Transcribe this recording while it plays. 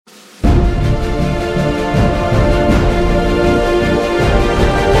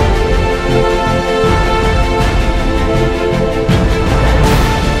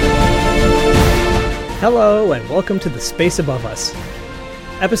Hello, and welcome to The Space Above Us.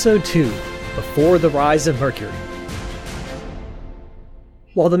 Episode 2, Before the Rise of Mercury.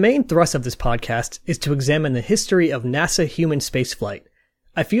 While the main thrust of this podcast is to examine the history of NASA human spaceflight,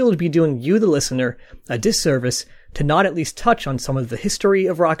 I feel it would be doing you, the listener, a disservice to not at least touch on some of the history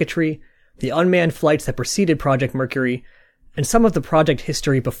of rocketry, the unmanned flights that preceded Project Mercury, and some of the project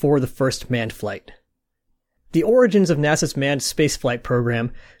history before the first manned flight. The origins of NASA's manned spaceflight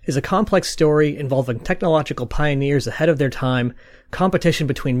program is a complex story involving technological pioneers ahead of their time, competition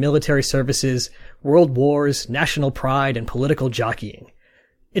between military services, world wars, national pride, and political jockeying.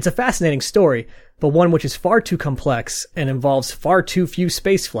 It's a fascinating story, but one which is far too complex and involves far too few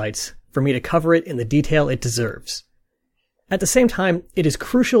spaceflights for me to cover it in the detail it deserves. At the same time, it is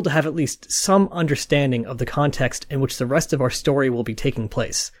crucial to have at least some understanding of the context in which the rest of our story will be taking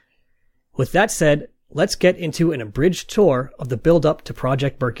place. With that said, let's get into an abridged tour of the build-up to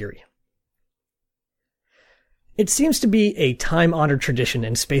Project Mercury. It seems to be a time-honored tradition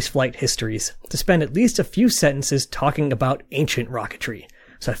in spaceflight histories to spend at least a few sentences talking about ancient rocketry,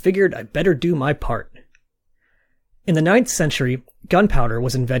 so I figured I'd better do my part. In the 9th century, gunpowder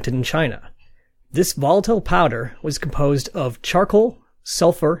was invented in China. This volatile powder was composed of charcoal,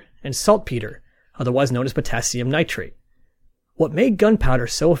 sulfur, and saltpeter, otherwise known as potassium nitrate. What made gunpowder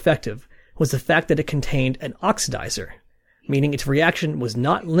so effective was the fact that it contained an oxidizer, meaning its reaction was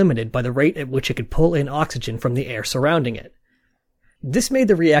not limited by the rate at which it could pull in oxygen from the air surrounding it. This made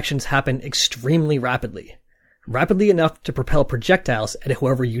the reactions happen extremely rapidly enough to propel projectiles at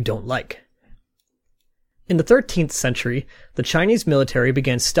whoever you don't like. In the 13th century, the Chinese military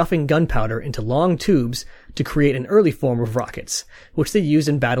began stuffing gunpowder into long tubes to create an early form of rockets, which they used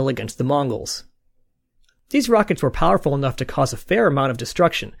in battle against the Mongols. These rockets were powerful enough to cause a fair amount of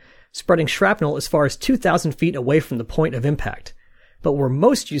destruction, spreading shrapnel as far as 2,000 feet away from the point of impact, but were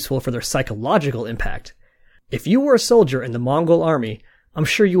most useful for their psychological impact. If you were a soldier in the Mongol army, I'm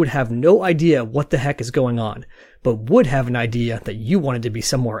sure you would have no idea what the heck is going on, but would have an idea that you wanted to be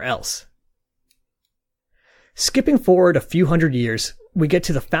somewhere else. Skipping forward a few hundred years, we get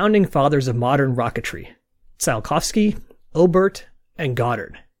to the founding fathers of modern rocketry, Tsiolkovsky, Obert, and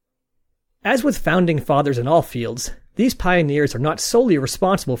Goddard. As with founding fathers in all fields, these pioneers are not solely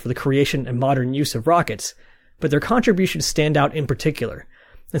responsible for the creation and modern use of rockets, but their contributions stand out in particular,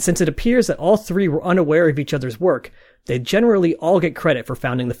 and since it appears that all three were unaware of each other's work, they generally all get credit for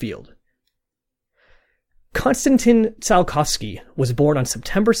founding the field. Konstantin Tsiolkovsky was born on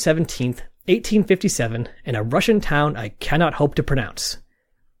September 17, 1857, in a Russian town I cannot hope to pronounce.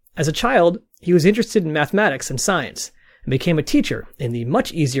 As a child, he was interested in mathematics and science, and became a teacher in the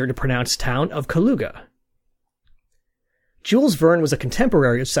much easier to pronounce town of Kaluga. Jules Verne was a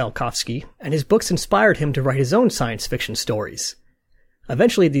contemporary of Tsiolkovsky, and his books inspired him to write his own science fiction stories.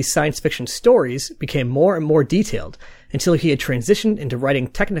 Eventually, these science fiction stories became more and more detailed until he had transitioned into writing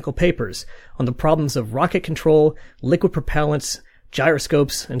technical papers on the problems of rocket control, liquid propellants,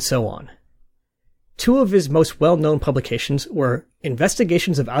 gyroscopes, and so on. Two of his most well-known publications were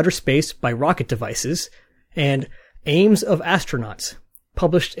Investigations of Outer Space by Rocket Devices and Aims of Astronauts,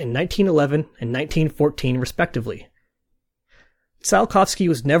 published in 1911 and 1914 respectively. Tsiolkovsky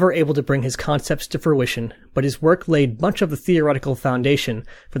was never able to bring his concepts to fruition, but his work laid much of the theoretical foundation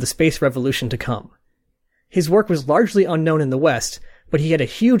for the space revolution to come. His work was largely unknown in the West, but he had a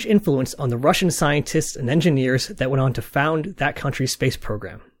huge influence on the Russian scientists and engineers that went on to found that country's space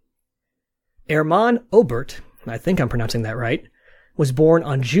program. Hermann Obert, I think I'm pronouncing that right, was born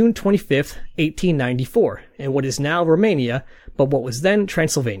on June 25, 1894, in what is now Romania, but what was then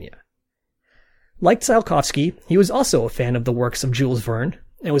Transylvania. Like Tsiolkovsky, he was also a fan of the works of Jules Verne,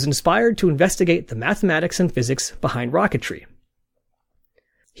 and was inspired to investigate the mathematics and physics behind rocketry.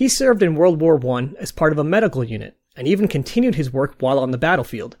 He served in World War I as part of a medical unit, and even continued his work while on the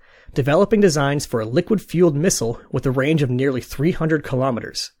battlefield, developing designs for a liquid-fueled missile with a range of nearly 300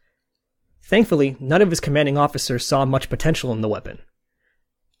 kilometers. Thankfully, none of his commanding officers saw much potential in the weapon.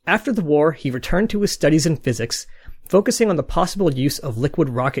 After the war, he returned to his studies in physics, focusing on the possible use of liquid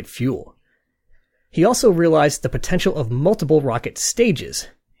rocket fuel. He also realized the potential of multiple rocket stages.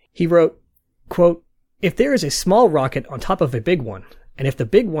 He wrote, quote, "If there is a small rocket on top of a big one, and if the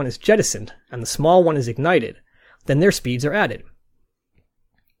big one is jettisoned and the small one is ignited, then their speeds are added."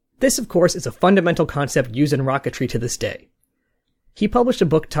 This, of course, is a fundamental concept used in rocketry to this day. He published a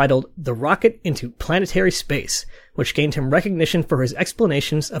book titled The Rocket into Planetary Space, which gained him recognition for his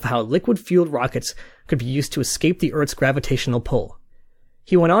explanations of how liquid-fueled rockets could be used to escape the Earth's gravitational pull.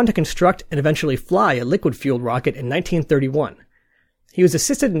 He went on to construct and eventually fly a liquid-fueled rocket in 1931. He was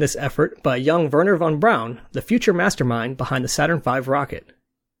assisted in this effort by young Wernher von Braun, the future mastermind behind the Saturn V rocket.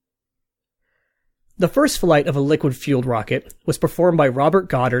 The first flight of a liquid-fueled rocket was performed by Robert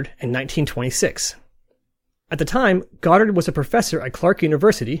Goddard in 1926. At the time, Goddard was a professor at Clark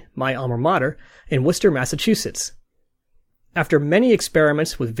University, my alma mater, in Worcester, Massachusetts. After many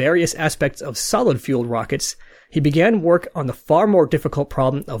experiments with various aspects of solid-fueled rockets, he began work on the far more difficult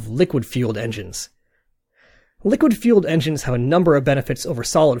problem of liquid-fueled engines. Liquid-fueled engines have a number of benefits over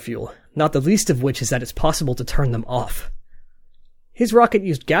solid fuel, not the least of which is that it's possible to turn them off. His rocket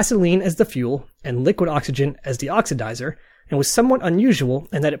used gasoline as the fuel and liquid oxygen as the oxidizer, and was somewhat unusual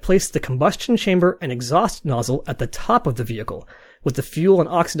in that it placed the combustion chamber and exhaust nozzle at the top of the vehicle, with the fuel and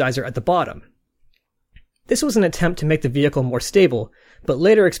oxidizer at the bottom. This was an attempt to make the vehicle more stable, but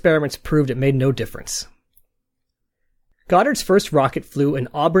later experiments proved it made no difference. Goddard's first rocket flew in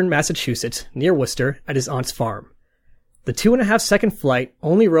Auburn, Massachusetts, near Worcester, at his aunt's farm. The 2.5-second flight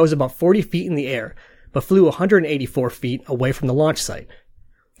only rose about 40 feet in the air, but flew 184 feet away from the launch site.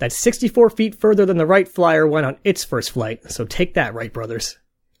 That's 64 feet further than the Wright Flyer went on its first flight, so take that, Wright brothers.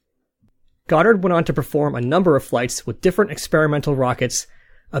 Goddard went on to perform a number of flights with different experimental rockets,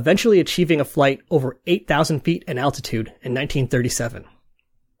 eventually achieving a flight over 8,000 feet in altitude in 1937.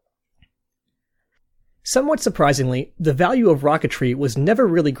 Somewhat surprisingly, the value of rocketry was never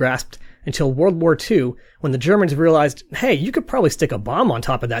really grasped until World War II, when the Germans realized, hey, you could probably stick a bomb on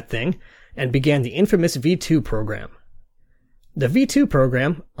top of that thing, and began the infamous V-2 program. The V-2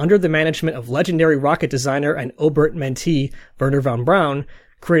 program, under the management of legendary rocket designer and Obert mentee Wernher von Braun,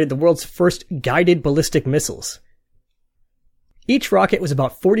 created the world's first guided ballistic missiles. Each rocket was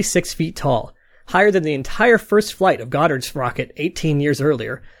about 46 feet tall, higher than the entire first flight of Goddard's rocket 18 years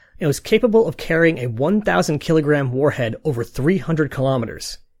earlier, and was capable of carrying a 1,000-kilogram warhead over 300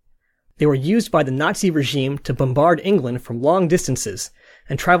 kilometers. They were used by the Nazi regime to bombard England from long distances,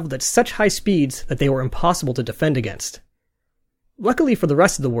 and traveled at such high speeds that they were impossible to defend against. Luckily for the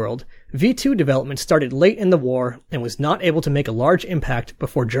rest of the world, V-2 development started late in the war and was not able to make a large impact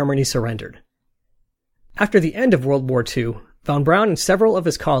before Germany surrendered. After the end of World War II, von Braun and several of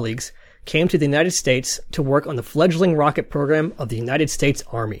his colleagues came to the United States to work on the fledgling rocket program of the United States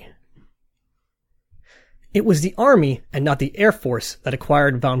Army. It was the Army and not the Air Force that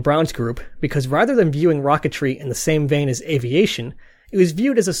acquired von Braun's group because rather than viewing rocketry in the same vein as aviation, it was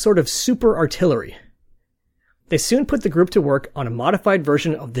viewed as a sort of super artillery. They soon put the group to work on a modified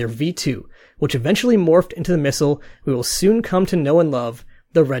version of their V-2, which eventually morphed into the missile we will soon come to know and love,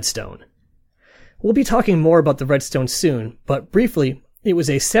 the Redstone. We'll be talking more about the Redstone soon, but briefly, it was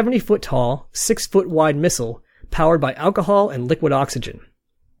a 70-foot tall, 6-foot wide missile powered by alcohol and liquid oxygen.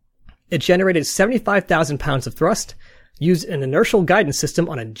 It generated 75,000 pounds of thrust, used an inertial guidance system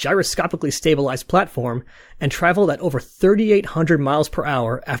on a gyroscopically stabilized platform, and traveled at over 3,800 miles per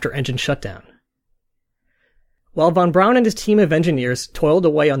hour after engine shutdown. While von Braun and his team of engineers toiled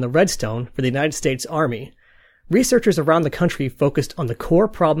away on the Redstone for the United States Army, researchers around the country focused on the core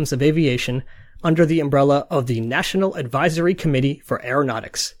problems of aviation under the umbrella of the National Advisory Committee for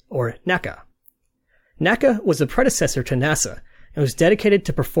Aeronautics, or NACA. NACA was the predecessor to NASA and was dedicated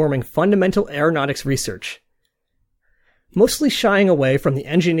to performing fundamental aeronautics research. Mostly shying away from the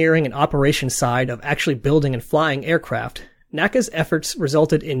engineering and operations side of actually building and flying aircraft, NACA's efforts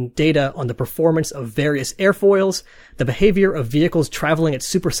resulted in data on the performance of various airfoils, the behavior of vehicles traveling at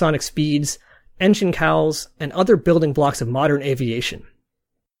supersonic speeds, engine cowls, and other building blocks of modern aviation.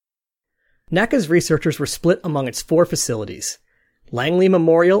 NACA's researchers were split among its 4 facilities: Langley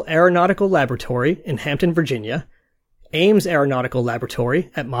Memorial Aeronautical Laboratory in Hampton, Virginia, Ames Aeronautical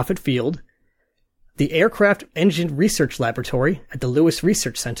Laboratory at Moffett Field, the Aircraft Engine Research Laboratory at the Lewis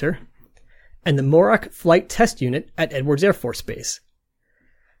Research Center, and the Muroc Flight Test Unit at Edwards Air Force Base.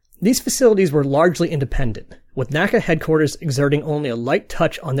 These facilities were largely independent, with NACA headquarters exerting only a light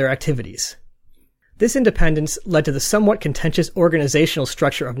touch on their activities. This independence led to the somewhat contentious organizational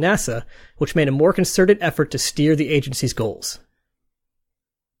structure of NASA, which made a more concerted effort to steer the agency's goals.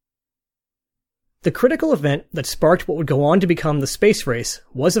 The critical event that sparked what would go on to become the space race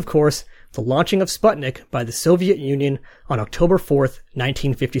was, of course, the launching of Sputnik by the Soviet Union on October 4th,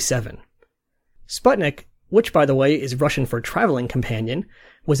 1957. Sputnik, which by the way is Russian for traveling companion,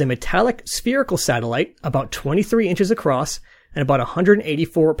 was a metallic spherical satellite about 23 inches across and about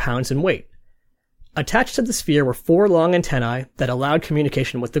 184 pounds in weight. Attached to the sphere were 4 long antennae that allowed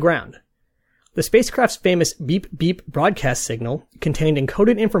communication with the ground. The spacecraft's famous beep-beep broadcast signal contained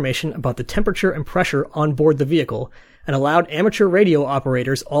encoded information about the temperature and pressure on board the vehicle and allowed amateur radio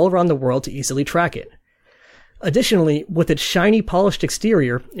operators all around the world to easily track it. Additionally, with its shiny, polished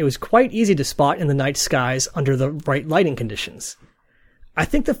exterior, it was quite easy to spot in the night skies under the right lighting conditions. I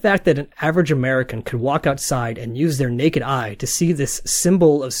think the fact that an average American could walk outside and use their naked eye to see this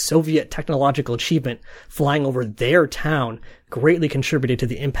symbol of Soviet technological achievement flying over their town greatly contributed to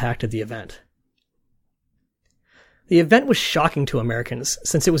the impact of the event. The event was shocking to Americans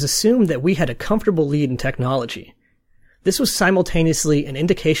since it was assumed that we had a comfortable lead in technology. This was simultaneously an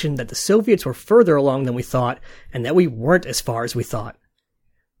indication that the Soviets were further along than we thought and that we weren't as far as we thought.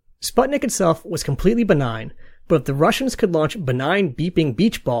 Sputnik itself was completely benign, but if the Russians could launch benign beeping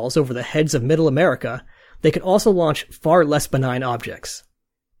beach balls over the heads of Middle America, they could also launch far less benign objects.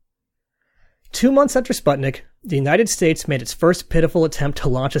 2 months after Sputnik, the United States made its first pitiful attempt to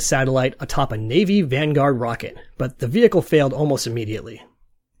launch a satellite atop a Navy Vanguard rocket, but the vehicle failed almost immediately.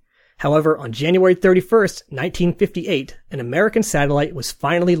 However, on January 31st, 1958, an American satellite was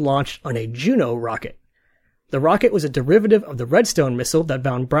finally launched on a Juno rocket. The rocket was a derivative of the Redstone missile that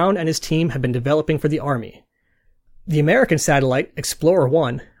Von Braun and his team had been developing for the Army. The American satellite, Explorer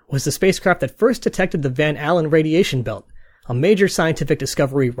 1, was the spacecraft that first detected the Van Allen radiation belt, a major scientific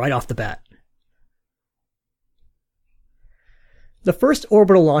discovery right off the bat. The first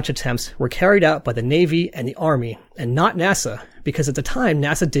orbital launch attempts were carried out by the Navy and the Army, and not NASA, because at the time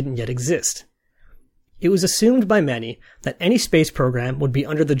NASA didn't yet exist. It was assumed by many that any space program would be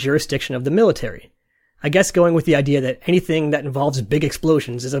under the jurisdiction of the military. I guess going with the idea that anything that involves big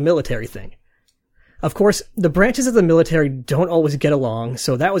explosions is a military thing. Of course, the branches of the military don't always get along,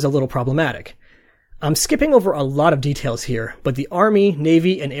 so that was a little problematic. I'm skipping over a lot of details here, but the Army,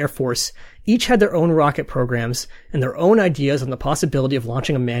 Navy, and Air Force each had their own rocket programs and their own ideas on the possibility of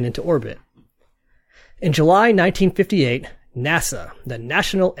launching a man into orbit. In July 1958, NASA, the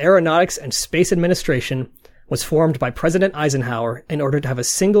National Aeronautics and Space Administration, was formed by President Eisenhower in order to have a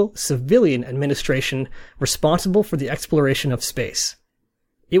single civilian administration responsible for the exploration of space.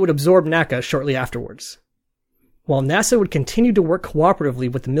 It would absorb NACA shortly afterwards. While NASA would continue to work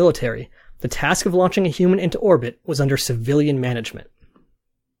cooperatively with the military, the task of launching a human into orbit was under civilian management.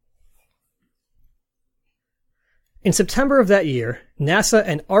 In September of that year, NASA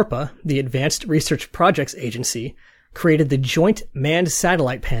and ARPA, the Advanced Research Projects Agency, created the Joint Manned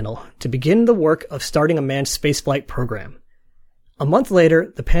Satellite Panel to begin the work of starting a manned spaceflight program. A month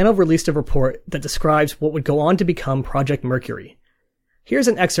later, the panel released a report that describes what would go on to become Project Mercury. Here's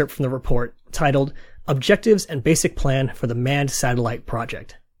an excerpt from the report titled Objectives and Basic Plan for the Manned Satellite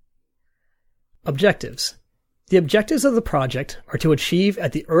Project. Objectives. The objectives of the project are to achieve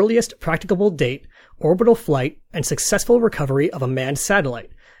at the earliest practicable date orbital flight and successful recovery of a manned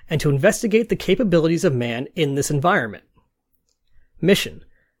satellite, and to investigate the capabilities of man in this environment. Mission.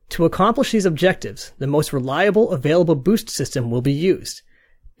 To accomplish these objectives, the most reliable available boost system will be used.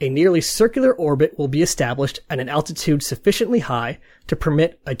 A nearly circular orbit will be established at an altitude sufficiently high to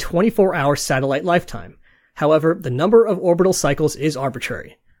permit a 24-hour satellite lifetime. However, the number of orbital cycles is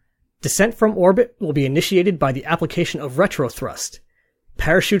arbitrary. Descent from orbit will be initiated by the application of retrothrust.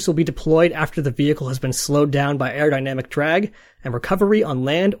 Parachutes will be deployed after the vehicle has been slowed down by aerodynamic drag, and recovery on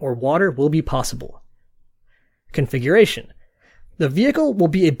land or water will be possible. Configuration. The vehicle will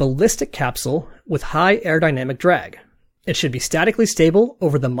be a ballistic capsule with high aerodynamic drag. It should be statically stable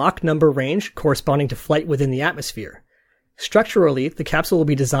over the Mach number range corresponding to flight within the atmosphere. Structurally, the capsule will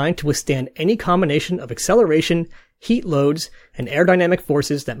be designed to withstand any combination of acceleration, heat loads, and aerodynamic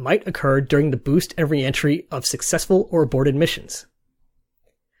forces that might occur during the boost and re-entry of successful or aborted missions.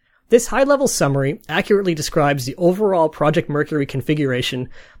 This high-level summary accurately describes the overall Project Mercury configuration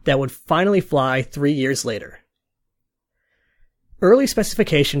that would finally fly 3 years later. Early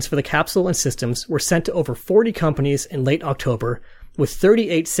specifications for the capsule and systems were sent to over 40 companies in late October, with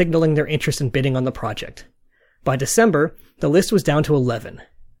 38 signaling their interest in bidding on the project. By December, the list was down to 11.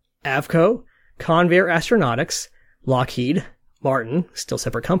 Avco, Convair Astronautics, Lockheed, Martin, still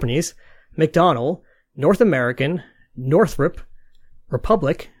separate companies, McDonnell, North American, Northrop,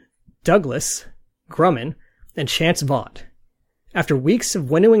 Republic, Douglas, Grumman, and Chance Vought. After weeks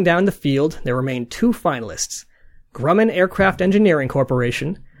of winnowing down the field, there remained 2 finalists, Grumman Aircraft Engineering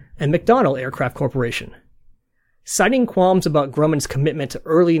Corporation and McDonnell Aircraft Corporation. Citing qualms about Grumman's commitment to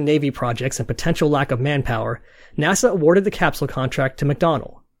early Navy projects and potential lack of manpower, NASA awarded the capsule contract to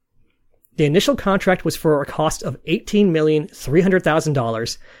McDonnell. The initial contract was for a cost of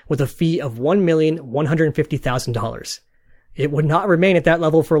 $18,300,000 with a fee of $1,150,000. It would not remain at that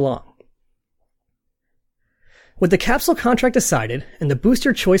level for long. With the capsule contract decided, and the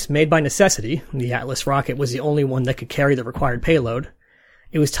booster choice made by necessity, the Atlas rocket was the only one that could carry the required payload,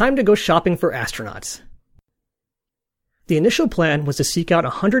 it was time to go shopping for astronauts. The initial plan was to seek out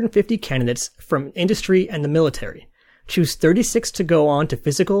 150 candidates from industry and the military, choose 36 to go on to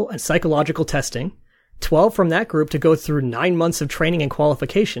physical and psychological testing, 12 from that group to go through 9 months of training and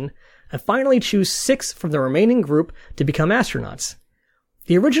qualification, and finally choose 6 from the remaining group to become astronauts.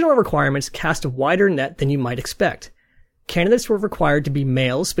 The original requirements cast a wider net than you might expect. Candidates were required to be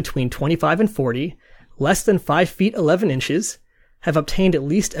males between 25 and 40, less than 5 feet 11 inches, have obtained at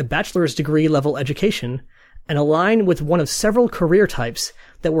least a bachelor's degree level education, and align with one of several career types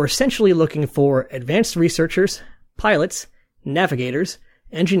that were essentially looking for advanced researchers, pilots, navigators,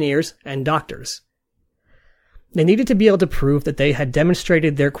 engineers, and doctors. They needed to be able to prove that they had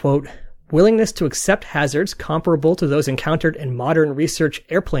demonstrated their, quote, willingness to accept hazards comparable to those encountered in modern research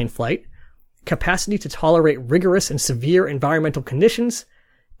airplane flight, capacity to tolerate rigorous and severe environmental conditions,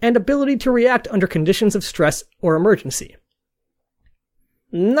 and ability to react under conditions of stress or emergency.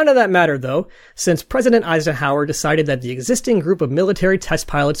 None of that mattered, though, since President Eisenhower decided that the existing group of military test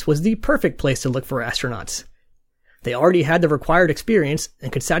pilots was the perfect place to look for astronauts. They already had the required experience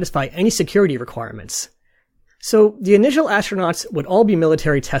and could satisfy any security requirements. So the initial astronauts would all be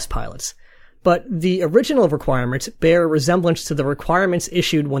military test pilots, but the original requirements bear resemblance to the requirements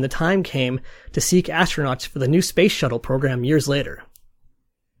issued when the time came to seek astronauts for the new space shuttle program years later.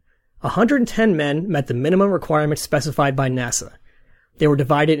 110 men met the minimum requirements specified by NASA. They were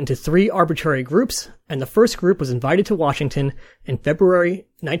divided into 3 arbitrary groups, and the first group was invited to Washington in February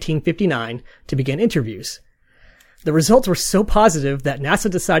 1959 to begin interviews. The results were so positive that NASA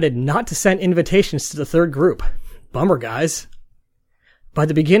decided not to send invitations to the third group. Bummer, guys. By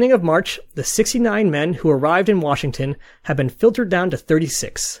the beginning of March, the 69 men who arrived in Washington had been filtered down to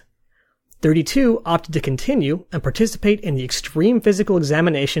 36. 32 opted to continue and participate in the extreme physical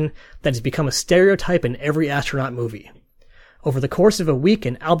examination that has become a stereotype in every astronaut movie. Over the course of a week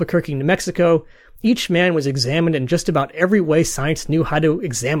in Albuquerque, New Mexico, each man was examined in just about every way science knew how to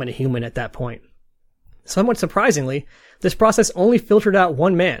examine a human at that point. Somewhat surprisingly, this process only filtered out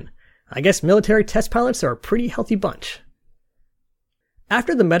one man. I guess military test pilots are a pretty healthy bunch.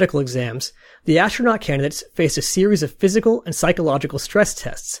 After the medical exams, the astronaut candidates faced a series of physical and psychological stress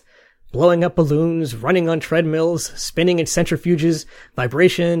tests. Blowing up balloons, running on treadmills, spinning in centrifuges,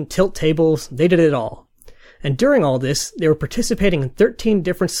 vibration, tilt tables, they did it all. And during all this, they were participating in 13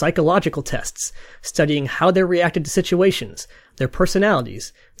 different psychological tests, studying how they reacted to situations, their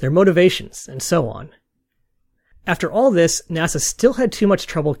personalities, their motivations, and so on. After all this, NASA still had too much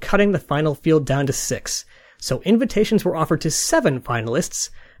trouble cutting the final field down to 6, so invitations were offered to 7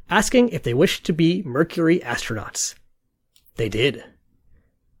 finalists, asking if they wished to be Mercury astronauts. They did.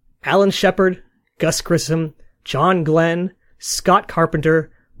 Alan Shepard, Gus Grissom, John Glenn, Scott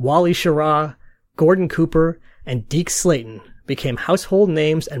Carpenter, Wally Schirra, Gordon Cooper, and Deke Slayton became household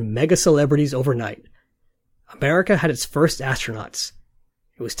names and mega celebrities overnight. America had its first astronauts.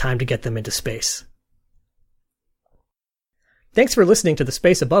 It was time to get them into space. Thanks for listening to The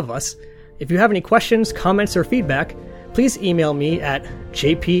Space Above Us. If you have any questions, comments, or feedback, please email me at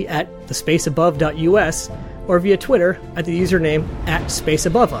jp@thespaceabove.us or via Twitter at the username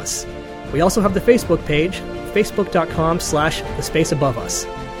 @spaceaboveus. We also have the Facebook page, facebook.com/thespaceaboveus.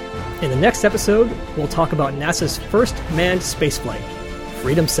 In the next episode, we'll talk about NASA's first manned spaceflight,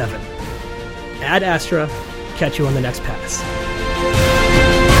 Freedom 7. Ad Astra, catch you on the next pass.